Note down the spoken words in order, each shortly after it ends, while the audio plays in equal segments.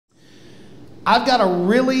I've got a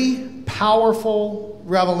really powerful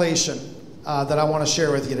revelation that I want to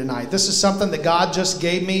share with you tonight. This is something that God just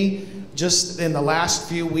gave me just in the last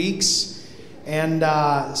few weeks. And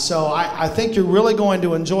so I think you're really going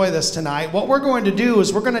to enjoy this tonight. What we're going to do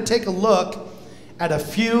is we're going to take a look at a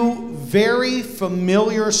few very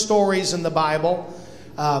familiar stories in the Bible.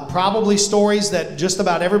 Probably stories that just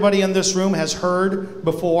about everybody in this room has heard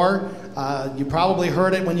before. You probably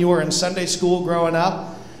heard it when you were in Sunday school growing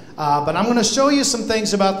up. But I'm going to show you some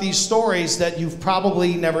things about these stories that you've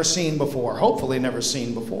probably never seen before, hopefully never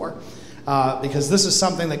seen before, because this is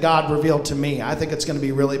something that God revealed to me. I think it's going to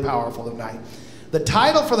be really powerful tonight. The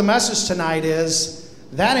title for the message tonight is,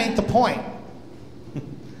 That Ain't the Point.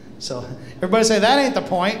 So everybody say, that ain't the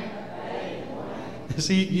point.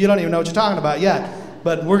 See, you don't even know what you're talking about yet,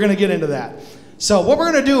 but we're going to get into that. So what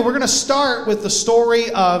we're going to do, we're going to start with the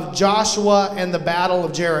story of Joshua and the Battle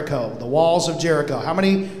of Jericho, the walls of Jericho. How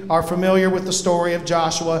many are familiar with the story of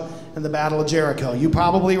Joshua and the Battle of Jericho? You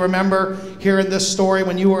probably remember hearing this story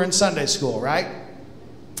when you were in Sunday school, right?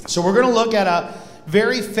 So we're going to look at a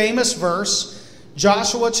very famous verse,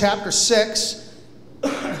 Joshua chapter 6,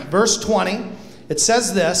 verse 20. It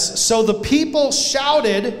says this, "So the people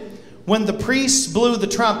shouted when the priests blew the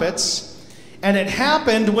trumpets. And it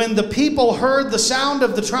happened when the people heard the sound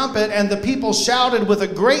of the trumpet, and the people shouted with a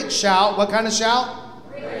great shout." What kind of shout?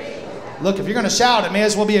 Great. Look, if you're going to shout, it may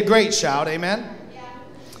as well be a great shout. Amen? Yeah.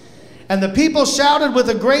 "And the people shouted with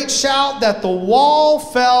a great shout that the wall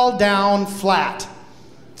fell down flat."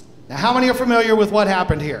 Now, how many are familiar with what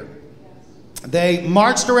happened here? They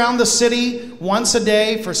marched around the city once a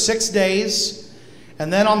day for 6 days.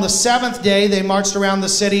 And then on the 7th day, they marched around the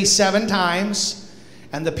city 7 times.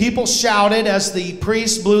 And the people shouted as the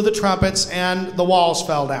priests blew the trumpets, and the walls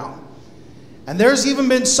fell down. And there's even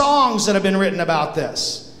been songs that have been written about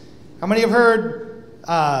this. How many have heard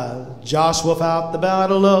Joshua fought the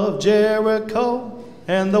battle of Jericho,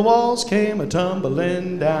 and the walls came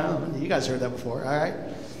a-tumbling down? You guys heard that before, all right?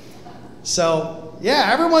 So, yeah,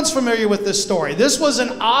 everyone's familiar with this story. This was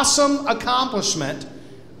an awesome accomplishment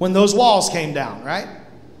when those walls came down, right?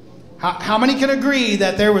 How many can agree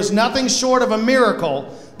that there was nothing short of a miracle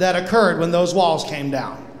that occurred when those walls came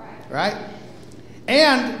down, right?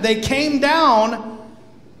 And they came down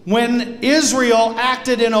when Israel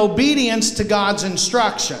acted in obedience to God's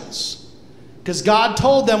instructions. Because God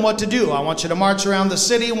told them what to do. I want you to march around the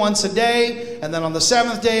city once a day, and then on the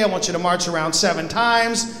 7th day, I want you to march around 7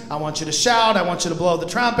 times. I want you to shout. I want you to blow the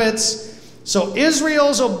trumpets. So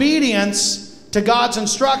Israel's obedience to God's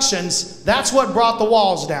instructions, that's what brought the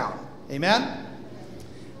walls down. Amen?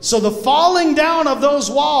 So the falling down of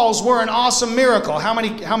those walls were an awesome miracle. How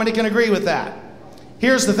many can agree with that?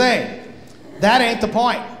 Here's the thing. That ain't the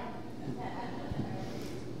point.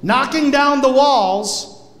 Knocking down the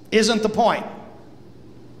walls isn't the point.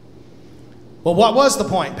 Well, what was the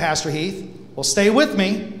point, Pastor Heath? Well, stay with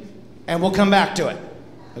me, and we'll come back to it.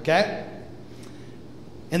 Okay?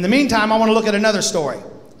 In the meantime, I want to look at another story.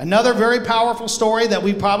 Another very powerful story that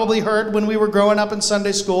we probably heard when we were growing up in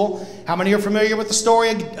Sunday school. How many are familiar with the story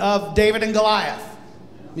of David and Goliath?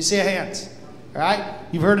 Let me see your hands. All right?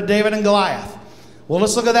 You've heard of David and Goliath. Well,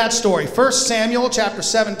 let's look at that story. 1 Samuel chapter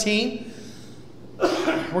 17.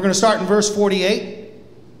 We're going to start in verse 48.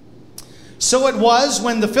 "So it was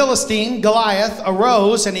when the Philistine, Goliath,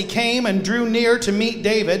 arose, and he came and drew near to meet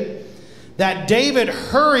David, that David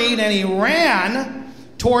hurried and he ran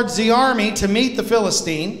towards the army to meet the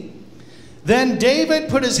Philistine. Then David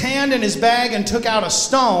put his hand in his bag and took out a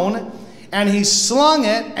stone, and he slung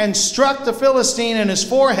it and struck the Philistine in his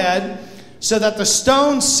forehead, so that the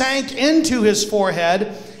stone sank into his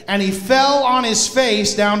forehead, and he fell on his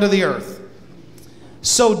face down to the earth.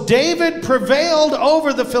 So David prevailed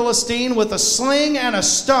over the Philistine with a sling and a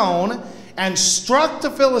stone, and struck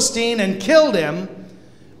the Philistine and killed him,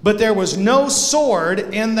 but there was no sword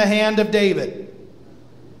in the hand of David."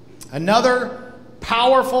 Another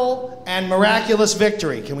powerful and miraculous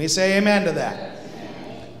victory. Can we say amen to that?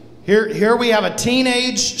 Here we have a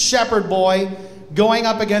teenage shepherd boy going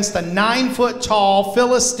up against a 9-foot-tall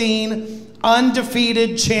Philistine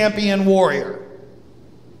undefeated champion warrior.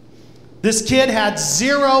 This kid had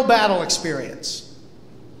 0 battle experience.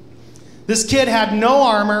 This kid had no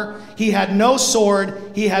armor. He had no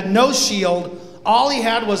sword. He had no shield. All he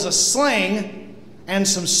had was a sling and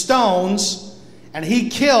some stones. And he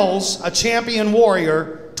kills a champion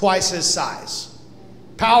warrior twice his size.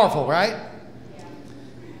 Powerful, right?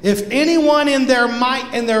 If anyone in their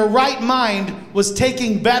right mind was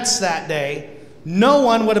taking bets that day, no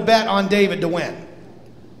one would have bet on David to win.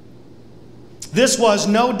 This was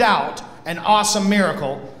no doubt an awesome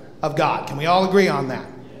miracle of God. Can we all agree on that?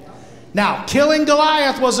 Now, killing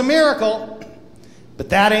Goliath was a miracle, but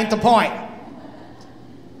that ain't the point.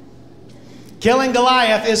 Killing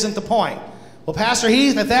Goliath isn't the point. Well, Pastor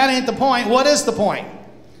Heath, if that ain't the point, what is the point?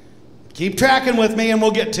 Keep tracking with me and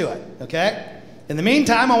we'll get to it, okay? In the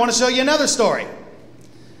meantime, I want to show you another story.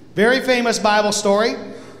 Very famous Bible story.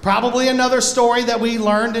 Probably another story that we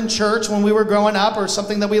learned in church when we were growing up, or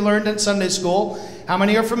something that we learned in Sunday school. How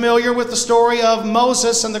many are familiar with the story of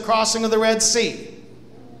Moses and the crossing of the Red Sea?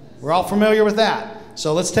 We're all familiar with that.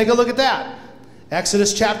 So let's take a look at that.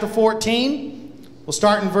 Exodus chapter 14. We'll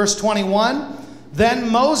start in verse 21.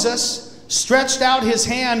 Then Moses stretched out his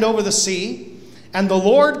hand over the sea, and the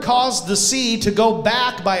Lord caused the sea to go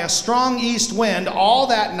back by a strong east wind all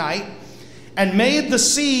that night, and made the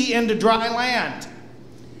sea into dry land.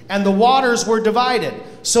 And the waters were divided.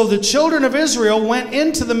 So the children of Israel went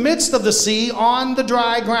into the midst of the sea on the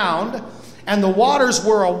dry ground, and the waters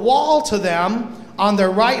were a wall to them on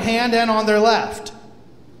their right hand and on their left.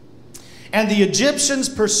 And the Egyptians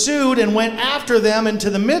pursued and went after them into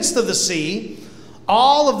the midst of the sea,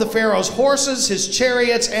 all of the Pharaoh's horses, his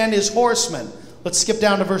chariots, and his horsemen. Let's skip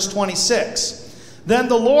down to verse 26. Then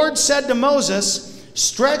the Lord said to Moses,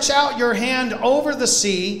 stretch out your hand over the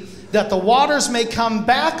sea, that the waters may come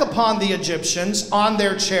back upon the Egyptians, on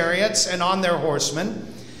their chariots and on their horsemen.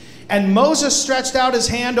 And Moses stretched out his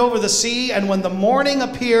hand over the sea, and when the morning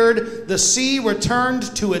appeared, the sea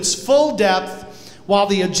returned to its full depth, while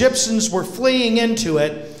the Egyptians were fleeing into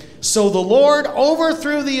it. So the Lord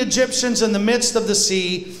overthrew the Egyptians in the midst of the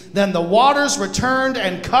sea. Then the waters returned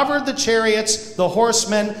and covered the chariots, the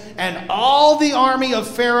horsemen, and all the army of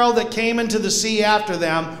Pharaoh that came into the sea after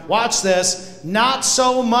them. Watch this. Not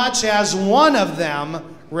so much as one of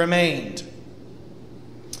them remained.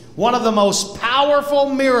 One of the most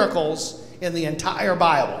powerful miracles in the entire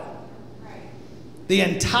Bible. The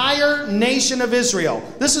entire nation of Israel.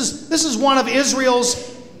 This is one of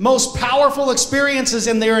Israel's most powerful experiences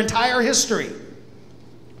in their entire history.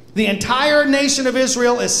 The entire nation of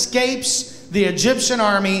Israel escapes the Egyptian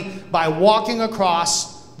army by walking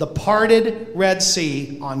across the parted Red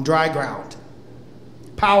Sea on dry ground.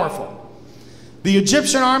 Powerful. The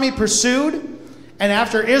Egyptian army pursued, and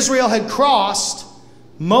after Israel had crossed,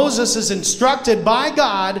 Moses is instructed by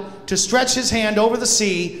God to stretch his hand over the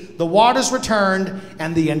sea. The waters returned,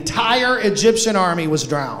 and the entire Egyptian army was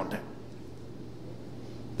drowned.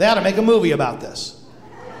 They ought to make a movie about this.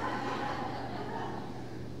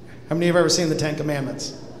 How many have ever seen the Ten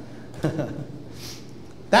Commandments?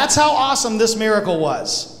 That's how awesome this miracle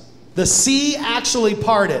was. The sea actually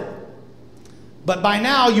parted. But by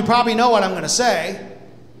now, you probably know what I'm going to say.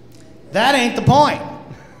 That ain't the point.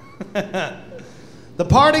 The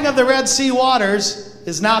parting of the Red Sea waters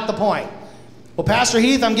is not the point. Well, Pastor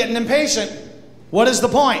Heath, I'm getting impatient. What is the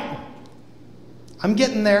point? I'm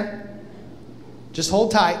getting there. Just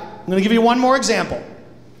hold tight. I'm going to give you one more example.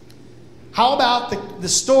 How about the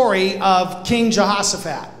story of King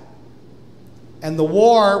Jehoshaphat and the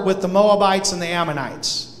war with the Moabites and the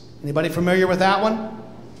Ammonites? Anybody familiar with that one?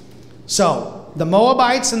 So, the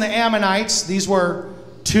Moabites and the Ammonites, these were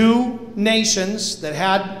two nations that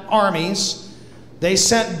had armies. They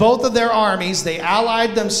sent both of their armies, they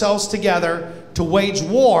allied themselves together to wage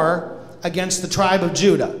war against the tribe of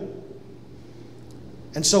Judah.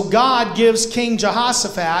 And so God gives King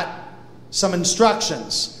Jehoshaphat some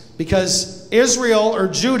instructions, because Israel, or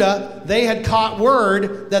Judah, they had caught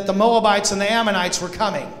word that the Moabites and the Ammonites were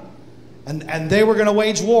coming. And they were going to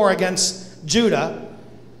wage war against Judah.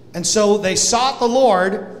 And so they sought the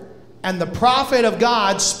Lord, and the prophet of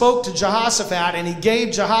God spoke to Jehoshaphat, and he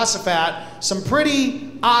gave Jehoshaphat some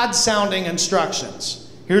pretty odd-sounding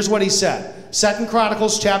instructions. Here's what he said. 2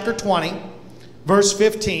 Chronicles chapter 20, verse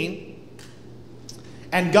 15.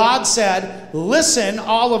 And God said, listen,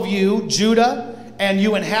 all of you, Judah, and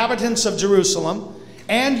you inhabitants of Jerusalem,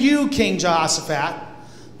 and you, King Jehoshaphat,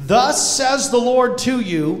 thus says the Lord to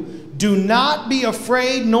you, do not be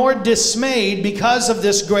afraid nor dismayed because of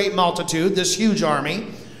this great multitude, this huge army,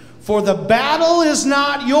 for the battle is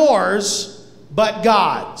not yours, but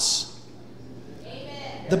God's.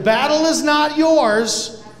 Amen. The battle is not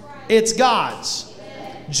yours, it's God's.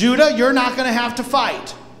 Amen. Judah, you're not going to have to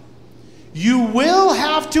fight. You will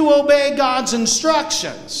have to obey God's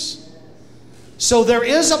instructions. So there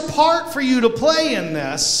is a part for you to play in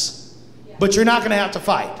this, but you're not going to have to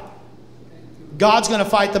fight. God's going to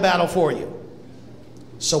fight the battle for you.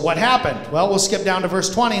 So what happened? Well, we'll skip down to verse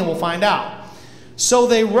 20 and we'll find out. So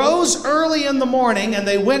they rose early in the morning and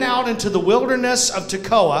they went out into the wilderness of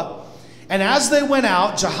Tekoa. And as they went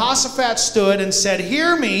out, Jehoshaphat stood and said,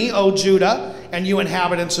 hear me, O Judah, and you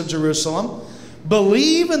inhabitants of Jerusalem.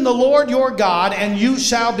 Believe in the Lord your God, and you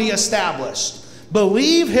shall be established.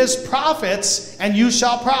 Believe his prophets, and you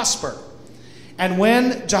shall prosper. And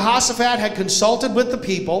when Jehoshaphat had consulted with the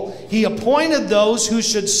people, he appointed those who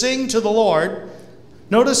should sing to the Lord.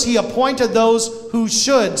 Notice he appointed those who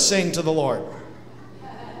should sing to the Lord.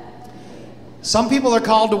 Some people are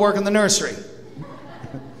called to work in the nursery.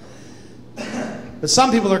 But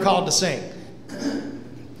some people are called to sing.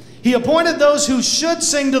 He appointed those who should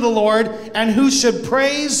sing to the Lord and who should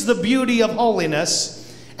praise the beauty of holiness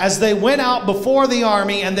as they went out before the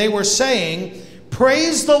army, and they were saying,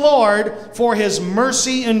 praise the Lord, for his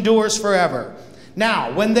mercy endures forever.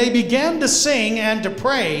 Now, when they began to sing and to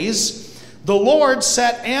praise, the Lord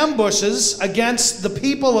set ambushes against the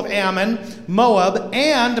people of Ammon, Moab,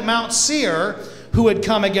 and Mount Seir, who had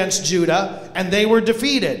come against Judah, and they were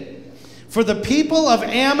defeated. For the people of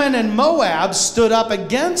Ammon and Moab stood up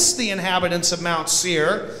against the inhabitants of Mount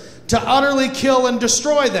Seir to utterly kill and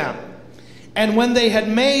destroy them. And when they had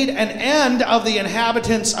made an end of the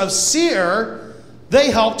inhabitants of Seir, they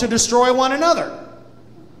helped to destroy one another.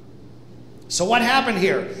 So what happened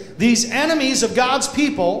here? These enemies of God's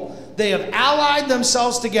people, they have allied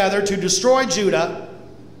themselves together to destroy Judah,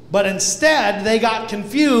 but instead they got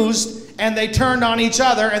confused and they turned on each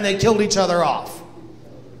other and they killed each other off.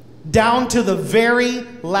 Down to the very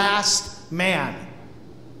last man.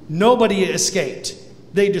 Nobody escaped.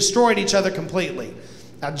 They destroyed each other completely.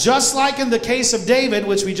 Now, just like in the case of David,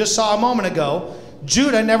 which we just saw a moment ago,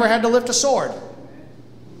 Judah never had to lift a sword.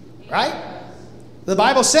 Right? The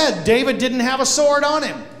Bible said David didn't have a sword on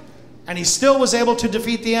him, and he still was able to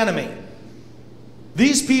defeat the enemy.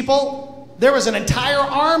 These people, there was an entire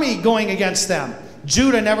army going against them.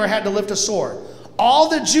 Judah never had to lift a sword. All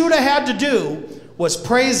that Judah had to do was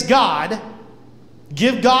praise God,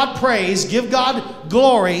 give God praise, give God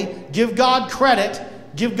glory, give God credit,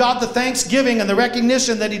 give God the thanksgiving and the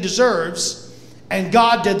recognition that he deserves, and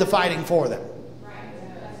God did the fighting for them.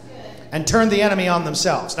 And turned the enemy on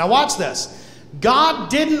themselves. Now watch this.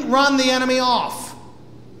 God didn't run the enemy off.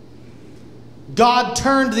 God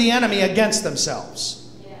turned the enemy against themselves.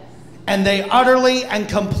 And they utterly and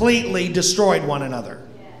completely destroyed one another.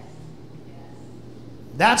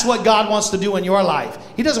 That's what God wants to do in your life.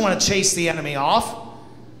 He doesn't want to chase the enemy off.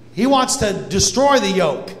 He wants to destroy the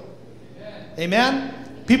yoke. Amen?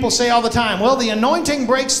 People say all the time, well, the anointing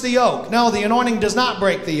breaks the yoke. No, the anointing does not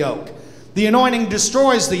break the yoke. The anointing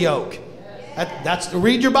destroys the yoke.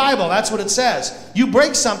 Read your Bible. That's what it says. You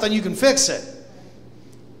break something, you can fix it.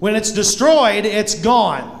 When it's destroyed, it's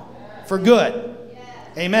gone for good.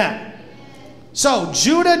 Amen. So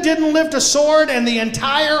Judah didn't lift a sword, and the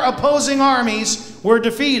entire opposing armies were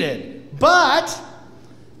defeated. But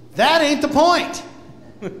that ain't the point.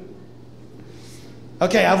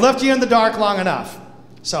 Okay, I've left you in the dark long enough.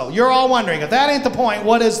 So you're all wondering, if that ain't the point,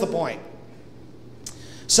 what is the point?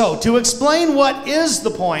 So to explain what is the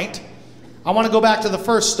point, I want to go back to the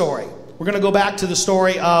first story. We're going to go back to the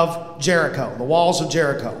story of Jericho, the walls of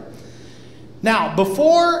Jericho. Now,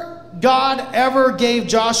 before God ever gave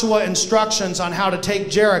Joshua instructions on how to take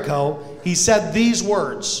Jericho, he said these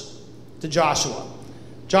words to Joshua.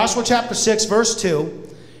 Joshua chapter 6, verse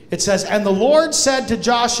 2, it says, and the Lord said to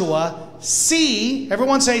Joshua, see,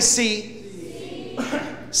 everyone say see.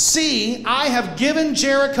 See, I have given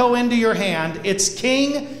Jericho into your hand, its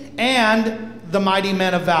king and the mighty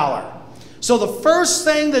men of valor. So the first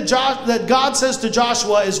thing that God says to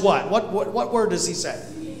Joshua is what? What word does he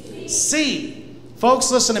say? See.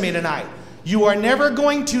 Folks, listen to me tonight. You are never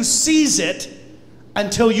going to seize it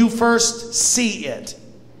until you first see it.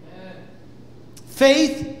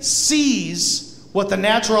 Faith sees what the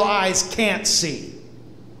natural eyes can't see.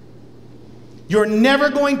 You're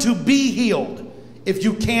never going to be healed if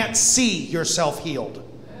you can't see yourself healed.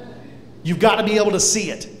 You've got to be able to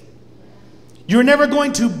see it. You're never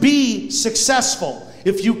going to be successful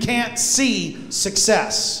if you can't see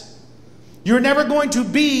success. You're never going to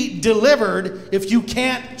be delivered if you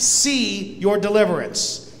can't see your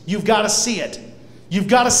deliverance. You've got to see it. You've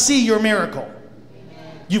got to see your miracle.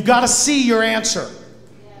 You've got to see your answer.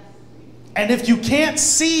 And if you can't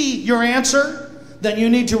see your answer, then you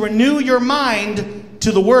need to renew your mind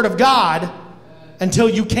to the Word of God until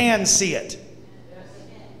you can see it.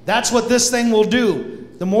 That's what this thing will do.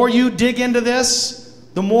 The more you dig into this,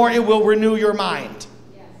 the more it will renew your mind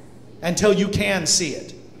until you can see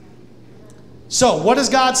it. So, what does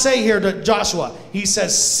God say here to Joshua? He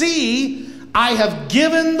says, see, I have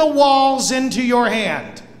given the walls into your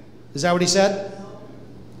hand. Is that what he said?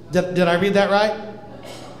 Did I read that right?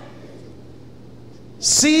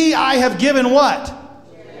 See, I have given what?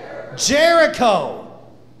 Jericho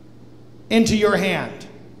into your hand.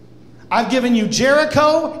 I've given you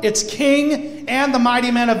Jericho, its king, and the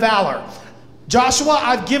mighty men of valor. Joshua,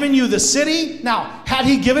 I've given you the city. Now, had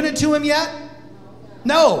he given it to him yet?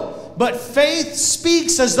 No. But faith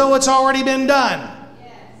speaks as though it's already been done.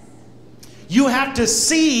 You have to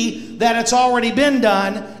see that it's already been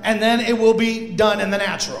done, and then it will be done in the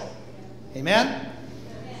natural. Amen?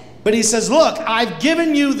 But he says, look, I've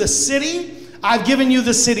given you the city. I've given you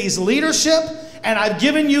the city's leadership. And I've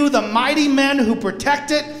given you the mighty men who protect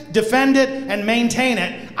it, defend it, and maintain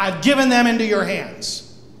it. I've given them into your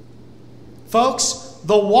hands. Folks,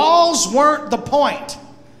 the walls weren't the point.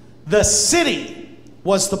 The city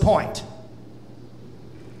was the point.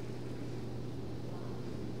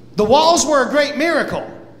 The walls were a great miracle,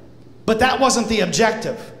 but that wasn't the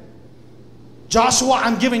objective. Joshua,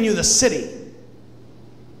 I'm giving you the city.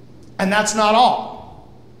 And that's not all.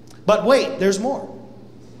 But wait, there's more.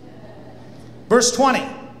 Verse 20,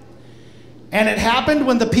 and it happened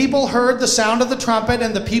when the people heard the sound of the trumpet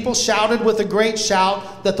and the people shouted with a great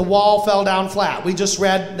shout that the wall fell down flat. We just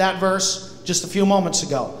read that verse just a few moments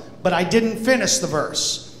ago, but I didn't finish the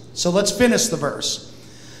verse. So let's finish the verse.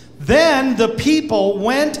 Then the people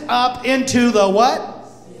went up into the what?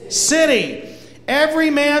 City.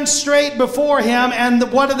 Every man straight before him, and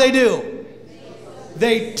what did they do?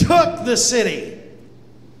 They took the city.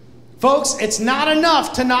 Folks, it's not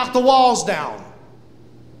enough to knock the walls down.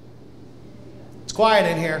 It's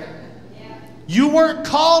quiet in here. You weren't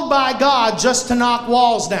called by God just to knock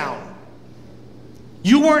walls down.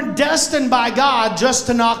 You weren't destined by God just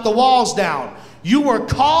to knock the walls down. You were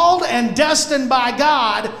called and destined by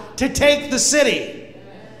God to take the city.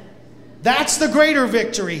 That's the greater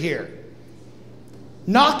victory here.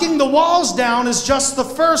 Knocking the walls down is just the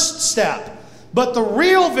first step, but the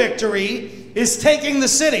real victory is taking the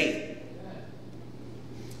city.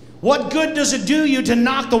 What good does it do you to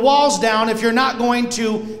knock the walls down if you're not going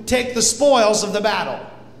to take the spoils of the battle?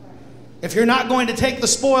 If you're not going to take the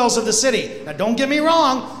spoils of the city? Now, don't get me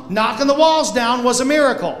wrong, knocking the walls down was a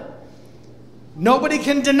miracle. Nobody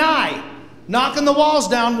can deny knocking the walls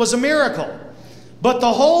down was a miracle. But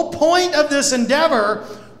the whole point of this endeavor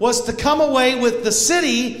was to come away with the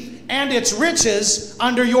city and its riches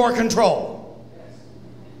under your control.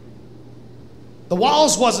 The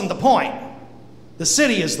walls wasn't the point. The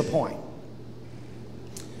city is the point.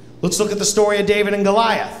 Let's look at the story of David and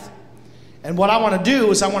Goliath. And what I want to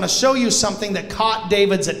do is I want to show you something that caught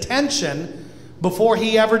David's attention before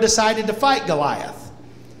he ever decided to fight Goliath.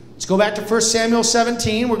 Let's go back to 1 Samuel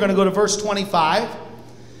 17. We're going to go to verse 25.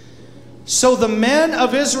 So the men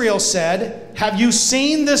of Israel said, have you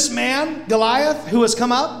seen this man, Goliath, who has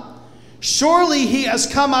come up? Surely he has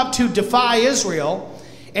come up to defy Israel.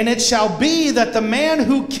 And it shall be that the man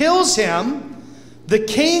who kills him, the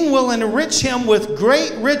king will enrich him with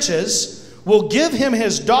great riches, will give him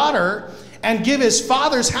his daughter, and give his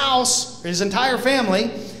father's house, his entire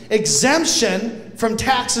family, exemption from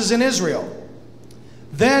taxes in Israel.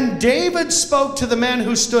 Then David spoke to the men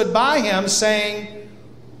who stood by him, saying,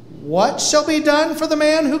 what shall be done for the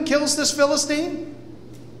man who kills this Philistine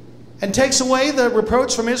and takes away the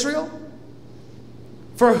reproach from Israel?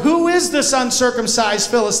 For who is this uncircumcised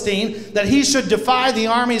Philistine that he should defy the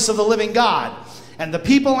armies of the living God? And the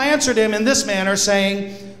people answered him in this manner,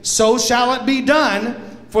 saying, so shall it be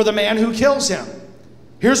done for the man who kills him.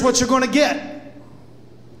 Here's what you're going to get.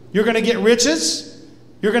 You're going to get riches,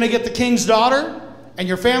 you're going to get the king's daughter, and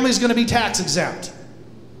your family's going to be tax exempt.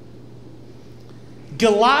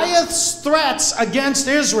 Goliath's threats against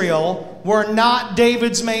Israel were not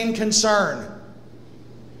David's main concern.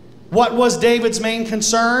 What was David's main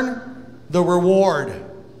concern? The reward.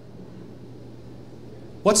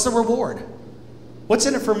 What's the reward? What's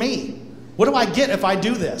in it for me? What do I get if I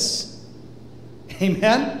do this?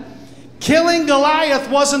 Amen? Killing Goliath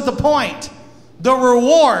wasn't the point. The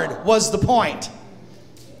reward was the point.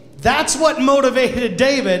 That's what motivated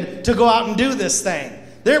David to go out and do this thing.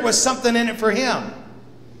 There was something in it for him.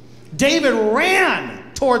 David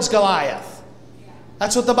ran towards Goliath.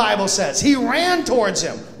 That's what the Bible says. He ran towards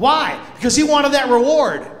him. Why? Because he wanted that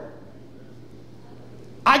reward.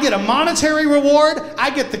 I get a monetary reward.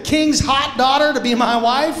 I get the king's hot daughter to be my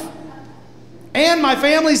wife. And my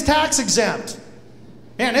family's tax exempt.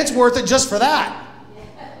 Man, it's worth it just for that.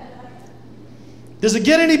 Does it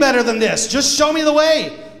get any better than this? Just show me the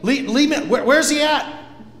way. Lead me. Where's he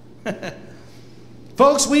at?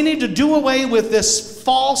 Folks, we need to do away with this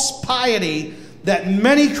false piety that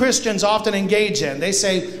many Christians often engage in. They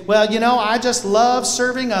say, well, you know, I just love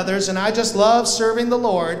serving others, and I just love serving the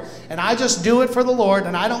Lord, and I just do it for the Lord,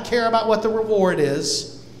 and I don't care about what the reward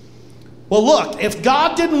is. Well, look, if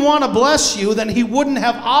God didn't want to bless you, then he wouldn't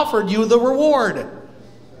have offered you the reward.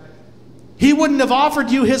 He wouldn't have offered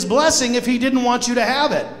you his blessing if he didn't want you to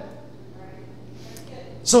have it.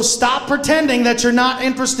 So stop pretending that you're not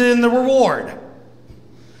interested in the reward.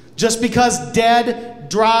 Just because dead,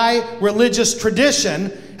 dry, religious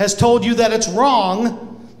tradition has told you that it's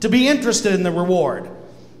wrong to be interested in the reward.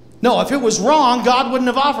 No, if it was wrong, God wouldn't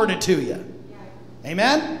have offered it to you.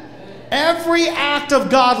 Amen? Every act of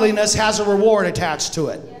godliness has a reward attached to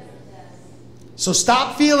it. So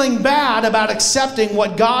stop feeling bad about accepting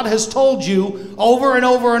what God has told you over and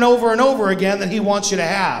over and over and over again that he wants you to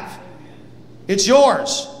have. It's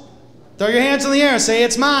yours. Throw your hands in the air and say,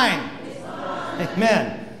 it's mine. It's mine.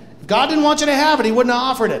 Amen. If God didn't want you to have it, he wouldn't have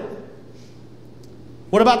offered it.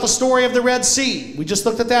 What about the story of the Red Sea? We just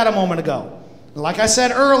looked at that a moment ago. Like I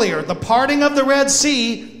said earlier, the parting of the Red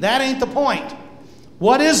Sea, that ain't the point.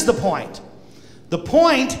 What is the point? The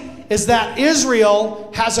point is that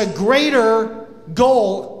Israel has a greater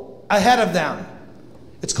goal ahead of them.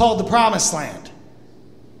 It's called the Promised Land.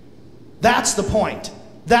 That's the point.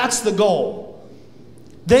 That's the goal.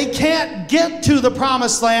 They can't get to the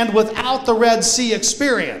Promised Land without the Red Sea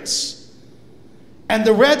experience. And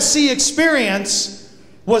the Red Sea experience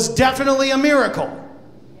was definitely a miracle.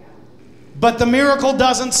 But the miracle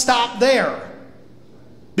doesn't stop there,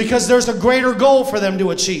 because there's a greater goal for them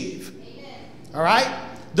to achieve. All right?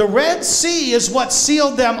 The Red Sea is what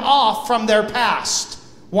sealed them off from their past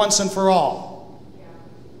once and for all.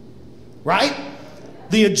 Right?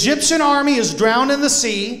 The Egyptian army is drowned in the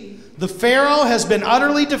sea. The Pharaoh has been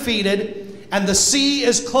utterly defeated, and the sea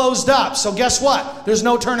is closed up. So guess what? There's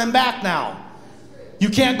no turning back now. You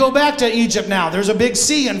can't go back to Egypt now. There's a big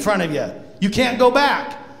sea in front of you. You can't go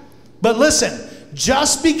back. But listen,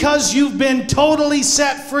 just because you've been totally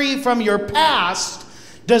set free from your past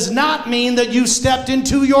does not mean that you've stepped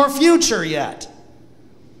into your future yet.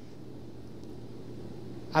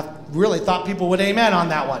 I really thought people would amen on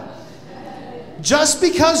that one. Just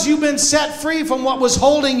because you've been set free from what was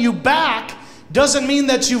holding you back doesn't mean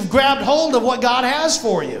that you've grabbed hold of what God has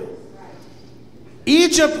for you.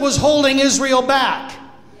 Egypt was holding Israel back.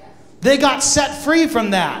 They got set free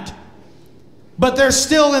from that. But they're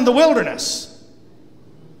still in the wilderness.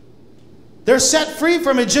 They're set free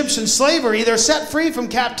from Egyptian slavery. They're set free from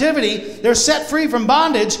captivity. They're set free from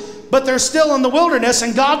bondage, but they're still in the wilderness,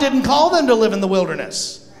 and God didn't call them to live in the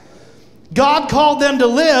wilderness. God called them to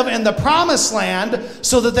live in the Promised Land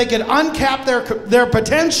so that they could uncap their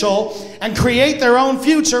potential and create their own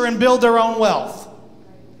future and build their own wealth.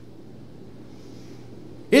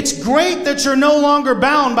 It's great that you're no longer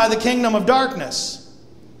bound by the kingdom of darkness,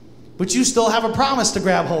 but you still have a promise to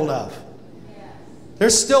grab hold of.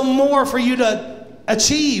 There's still more for you to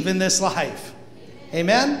achieve in this life.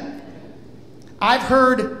 Amen? I've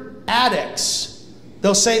heard addicts,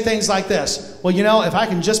 they'll say things like this. Well, you know, if I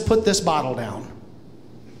can just put this bottle down,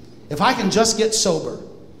 if I can just get sober,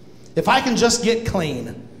 if I can just get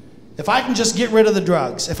clean, if I can just get rid of the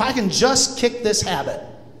drugs, if I can just kick this habit.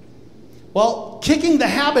 Well, kicking the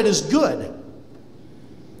habit is good.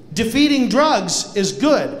 Defeating drugs is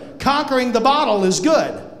good. Conquering the bottle is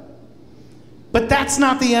good. But that's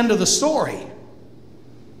not the end of the story.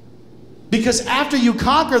 Because after you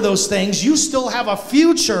conquer those things, you still have a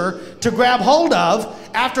future to grab hold of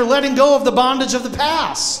after letting go of the bondage of the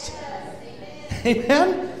past.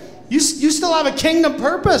 Amen? You still have a kingdom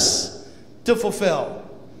purpose to fulfill.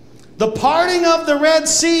 The parting of the Red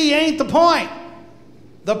Sea ain't the point.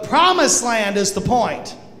 The Promised Land is the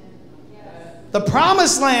point. The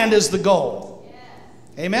Promised Land is the goal.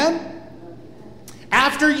 Amen?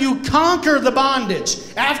 After you conquer the bondage,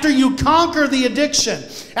 after you conquer the addiction,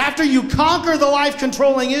 after you conquer the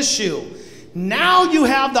life-controlling issue, now you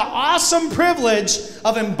have the awesome privilege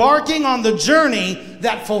of embarking on the journey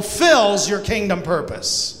that fulfills your kingdom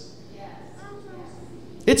purpose.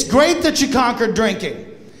 It's great that you conquered drinking.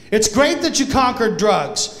 It's great that you conquered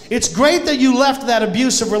drugs. It's great that you left that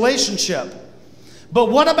abusive relationship. But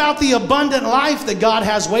what about the abundant life that God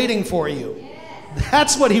has waiting for you?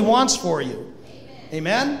 That's what he wants for you.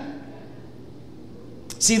 Amen?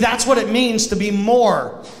 See, that's what it means to be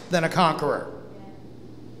more than a conqueror.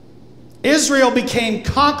 Israel became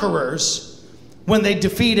conquerors when they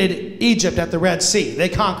defeated Egypt at the Red Sea. They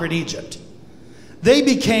conquered Egypt. They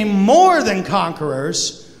became more than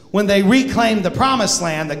conquerors when they reclaimed the Promised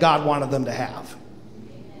Land that God wanted them to have.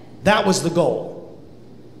 That was the goal.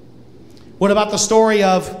 What about the story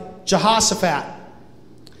of Jehoshaphat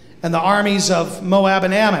and the armies of Moab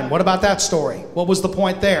and Ammon? What about that story? What was the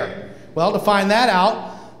point there? Well, to find that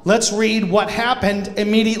out, let's read what happened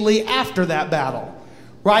immediately after that battle.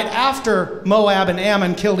 Right after Moab and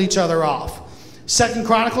Ammon killed each other off. 2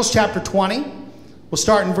 Chronicles chapter 20. We'll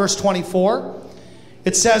start in verse 24.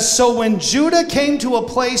 It says, so when Judah came to a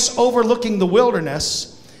place overlooking the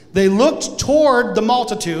wilderness, they looked toward the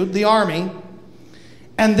multitude, the army,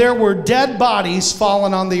 and there were dead bodies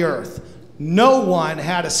fallen on the earth. No one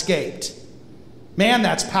had escaped. Man,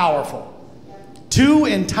 that's powerful. 2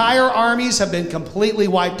 entire armies have been completely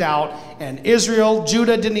wiped out, and Israel,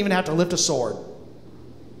 Judah, didn't even have to lift a sword.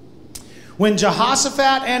 When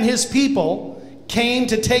Jehoshaphat and his people came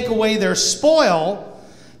to take away their spoil,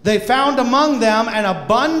 they found among them an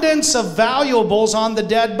abundance of valuables on the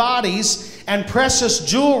dead bodies and precious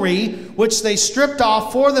jewelry, which they stripped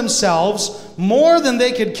off for themselves, more than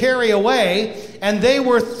they could carry away. And they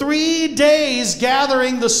were 3 days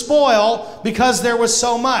gathering the spoil because there was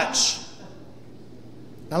so much.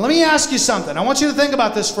 Now let me ask you something. I want you to think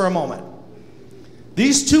about this for a moment.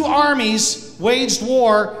 These 2 armies waged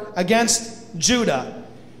war against Judah.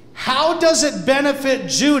 How does it benefit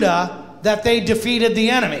Judah that they defeated the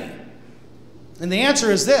enemy? And the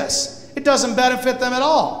answer is this: it doesn't benefit them at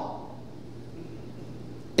all.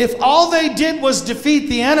 If all they did was defeat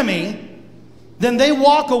the enemy, then they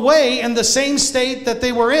walk away in the same state that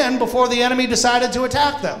they were in before the enemy decided to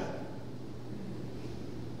attack them.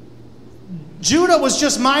 Judah was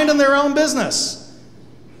just minding their own business.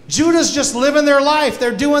 Judah's just living their life.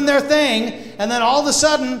 They're doing their thing. And then all of a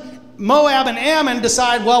sudden, Moab and Ammon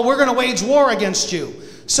decide, well, we're going to wage war against you.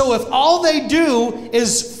 So if all they do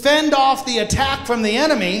is fend off the attack from the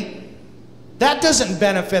enemy, that doesn't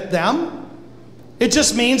benefit them. It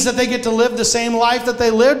just means that they get to live the same life that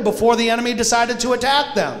they lived before the enemy decided to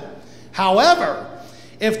attack them. However,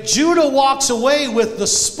 if Judah walks away with the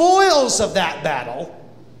spoils of that battle,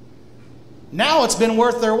 now it's been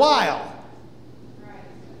worth their while.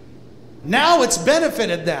 Now it's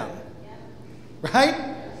benefited them.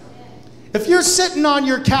 Right? If you're sitting on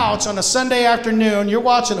your couch on a Sunday afternoon, you're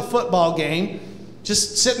watching a football game,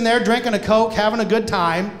 just sitting there drinking a Coke, having a good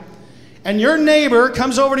time, and your neighbor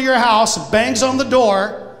comes over to your house and bangs on the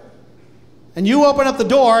door, and you open up the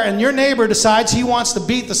door, and your neighbor decides he wants to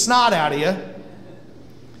beat the snot out of you.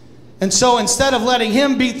 And so instead of letting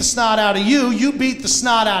him beat the snot out of you, you beat the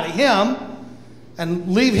snot out of him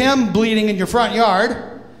and leave him bleeding in your front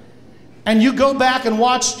yard, and you go back and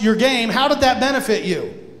watch your game. How did that benefit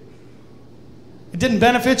you? It didn't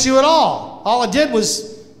benefit you at all. All it did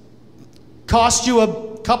was cost you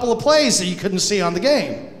a couple of plays that you couldn't see on the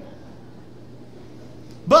game.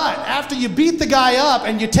 But after you beat the guy up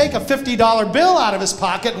and you take a $50 bill out of his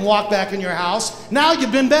pocket and walk back in your house, now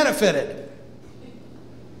you've been benefited.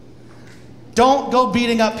 Don't go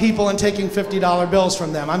beating up people and taking $50 bills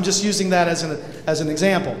from them. I'm just using that as an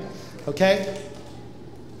example. Okay?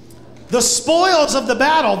 The spoils of the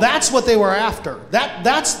battle, that's what they were after.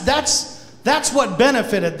 That's what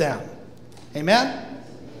benefited them. Amen?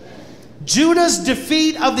 Judah's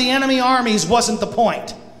defeat of the enemy armies wasn't the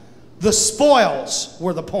point. The spoils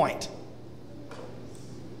were the point.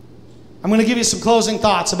 I'm going to give you some closing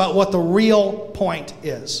thoughts about what the real point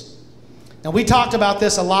is. Now, we talked about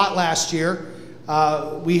this a lot last year.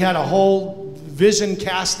 We had a whole vision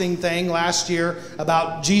casting thing last year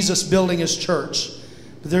about Jesus building his church.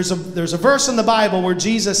 There's a verse in the Bible where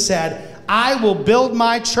Jesus said, I will build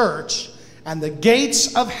my church, and the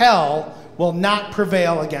gates of hell will not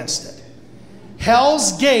prevail against it.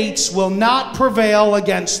 Hell's gates will not prevail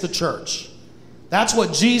against the church. That's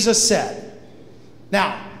what Jesus said.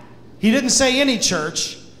 Now, he didn't say any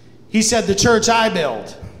church. He said the church I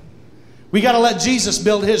build. We got to let Jesus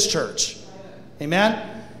build his church.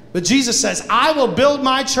 Amen? But Jesus says, I will build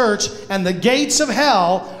my church, and the gates of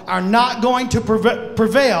hell are not going to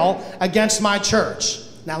prevail against my church.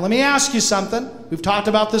 Now, let me ask you something. We've talked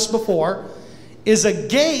about this before. Is a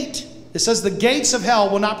gate, it says the gates of hell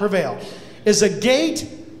will not prevail. Is a gate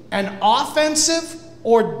an offensive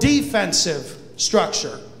or defensive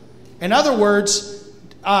structure? In other words,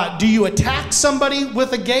 do you attack somebody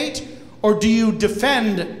with a gate, or do you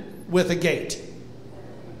defend with a gate?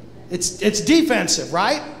 It's defensive,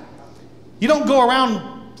 right? You don't go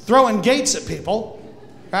around throwing gates at people,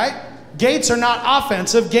 right? Gates are not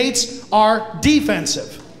offensive. Gates are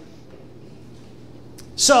defensive.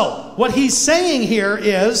 So, what he's saying here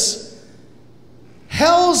is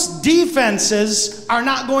hell's defenses are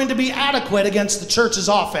not going to be adequate against the church's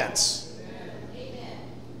offense. Amen.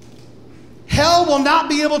 Hell will not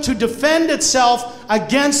be able to defend itself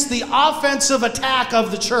against the offensive attack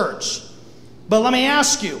of the church. But let me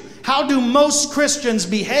ask you, how do most Christians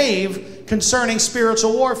behave concerning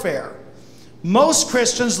spiritual warfare? Most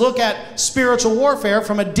Christians look at spiritual warfare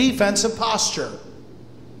from a defensive posture.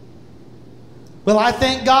 Well, I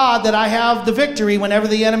thank God that I have the victory whenever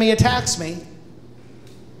the enemy attacks me.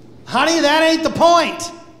 Honey, that ain't the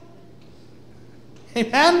point.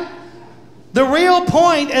 Amen? The real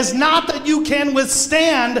point is not that you can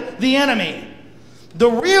withstand the enemy. The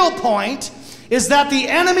real point is that the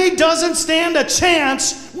enemy doesn't stand a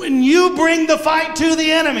chance when you bring the fight to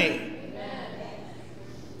the enemy.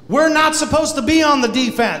 We're not supposed to be on the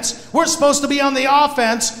defense. We're supposed to be on the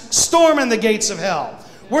offense, storming the gates of hell.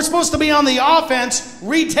 We're supposed to be on the offense,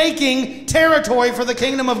 retaking territory for the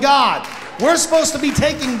kingdom of God. We're supposed to be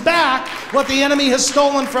taking back what the enemy has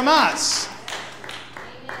stolen from us.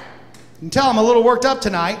 You can tell I'm a little worked up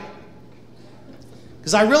tonight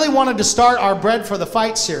because I really wanted to start our Bread for the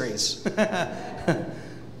Fight series.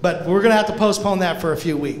 But we're going to have to postpone that for a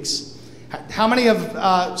few weeks. How many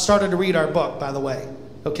have started to read our book, by the way?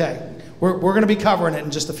 Okay. We're going to be covering it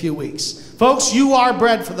in just a few weeks. Folks, you are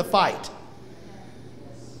bred for the fight.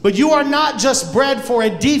 But you are not just bred for a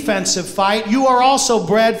defensive fight. You are also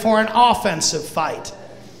bred for an offensive fight.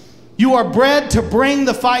 You are bred to bring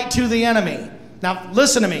the fight to the enemy. Now,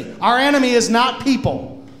 listen to me. Our enemy is not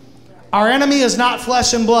people. Our enemy is not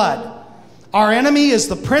flesh and blood. Our enemy is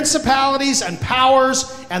the principalities and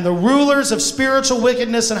powers and the rulers of spiritual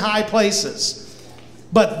wickedness in high places.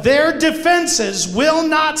 But their defenses will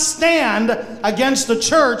not stand against the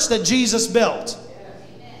church that Jesus built.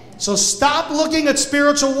 So stop looking at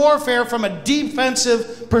spiritual warfare from a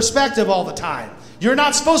defensive perspective all the time. You're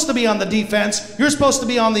not supposed to be on the defense. You're supposed to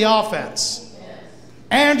be on the offense.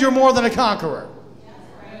 And you're more than a conqueror.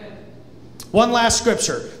 One last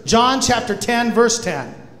scripture. John chapter 10, verse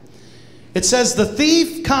 10. It says, the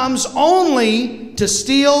thief comes only to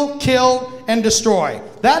steal, kill, and destroy.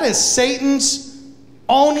 That is Satan's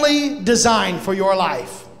only design for your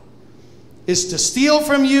life. Is to steal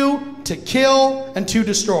from you, to kill, and to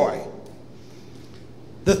destroy.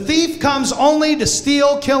 The thief comes only to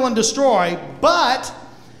steal, kill, and destroy, but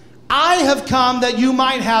I have come that you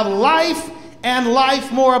might have life and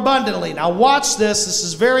life more abundantly. Now watch this. This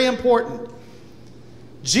is very important.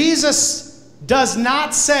 Jesus does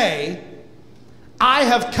not say, I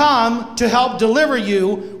have come to help deliver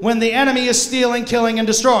you when the enemy is stealing, killing, and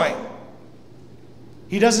destroying.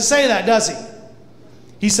 He doesn't say that, does he?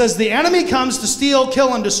 He says the enemy comes to steal,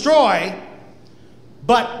 kill, and destroy,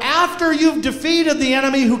 but after you've defeated the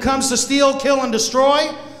enemy who comes to steal, kill, and destroy,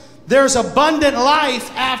 there's abundant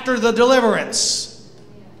life after the deliverance.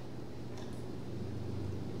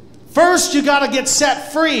 First, you got to get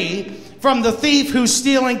set free from the thief who's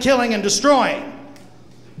stealing, killing, and destroying.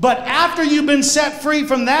 But after you've been set free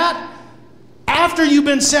from that, after you've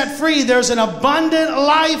been set free, there's an abundant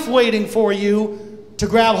life waiting for you to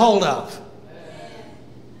grab hold of.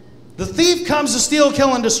 The thief comes to steal,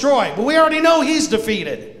 kill, and destroy. But we already know he's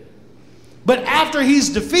defeated. But after he's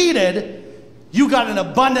defeated, you got an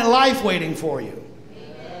abundant life waiting for you.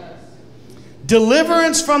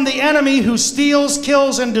 Deliverance from the enemy who steals,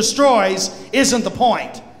 kills, and destroys isn't the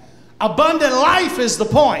point. Abundant life is the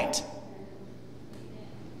point.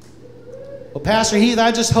 Well, Pastor Heath,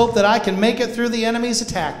 I just hope that I can make it through the enemy's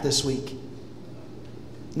attack this week.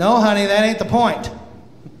 No, honey, that ain't the point.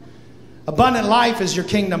 Abundant life is your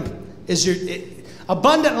kingdom,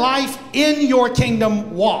 abundant life in your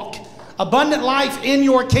kingdom walk. Abundant life in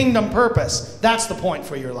your kingdom purpose. That's the point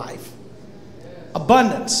for your life.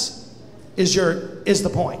 Abundance is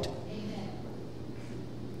the point.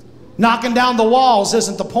 Knocking down the walls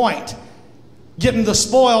isn't the point. Getting the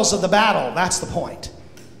spoils of the battle, that's the point.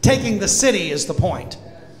 Taking the city is the point.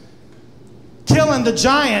 Killing the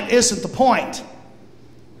giant isn't the point.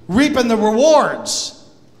 Reaping the rewards,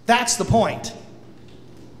 that's the point.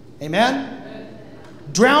 Amen?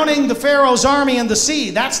 Drowning the Pharaoh's army in the sea,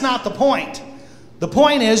 that's not the point. The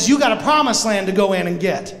point is you got a promised land to go in and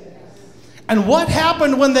get. And what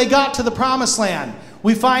happened when they got to the promised land?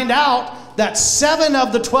 We find out that 7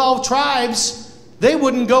 of the 12 tribes, they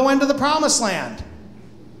wouldn't go into the promised land.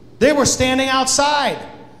 They were standing outside.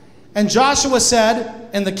 And Joshua said,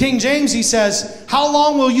 in the King James he says, how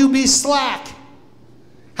long will you be slack?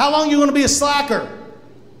 How long are you going to be a slacker?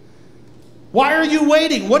 Why are you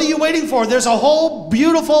waiting? What are you waiting for? There's a whole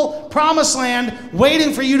beautiful promised land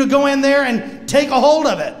waiting for you to go in there and take a hold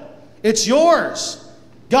of it. It's yours.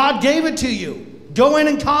 God gave it to you. Go in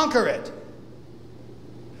and conquer it.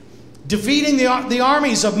 Defeating the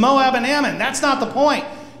armies of Moab and Ammon, that's not the point.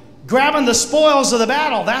 Grabbing the spoils of the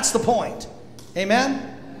battle, that's the point. Amen?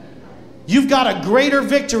 You've got a greater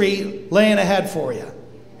victory laying ahead for you.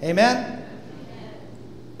 Amen?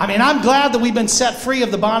 I mean, I'm glad that we've been set free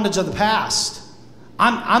of the bondage of the past.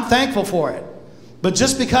 I'm thankful for it. But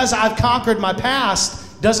just because I've conquered my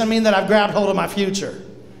past doesn't mean that I've grabbed hold of my future.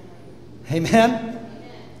 Amen?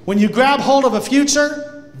 When you grab hold of a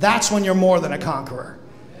future, that's when you're more than a conqueror.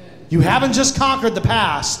 You haven't just conquered the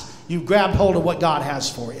past, you've grabbed hold of what God has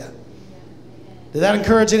for you. Did that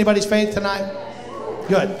encourage anybody's faith tonight?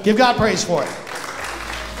 Good. Give God praise for it.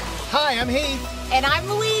 Hi, I'm Heath. And I'm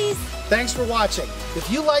Louise. Thanks for watching. If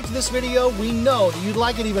you liked this video, we know that you'd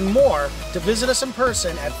like it even more to visit us in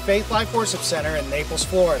person at Faith Life Worship Center in Naples,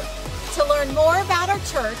 Florida. To learn more about our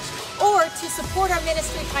church or to support our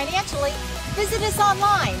ministry financially, visit us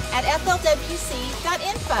online at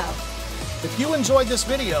flwc.info. If you enjoyed this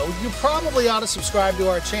video, you probably ought to subscribe to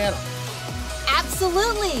our channel.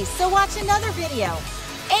 Absolutely. So watch another video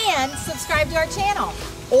and subscribe to our channel.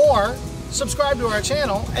 Or subscribe to our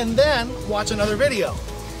channel and then watch another video.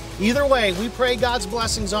 Either way, we pray God's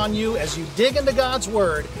blessings on you as you dig into God's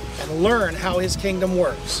Word and learn how His kingdom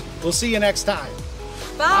works. We'll see you next time.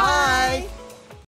 Bye.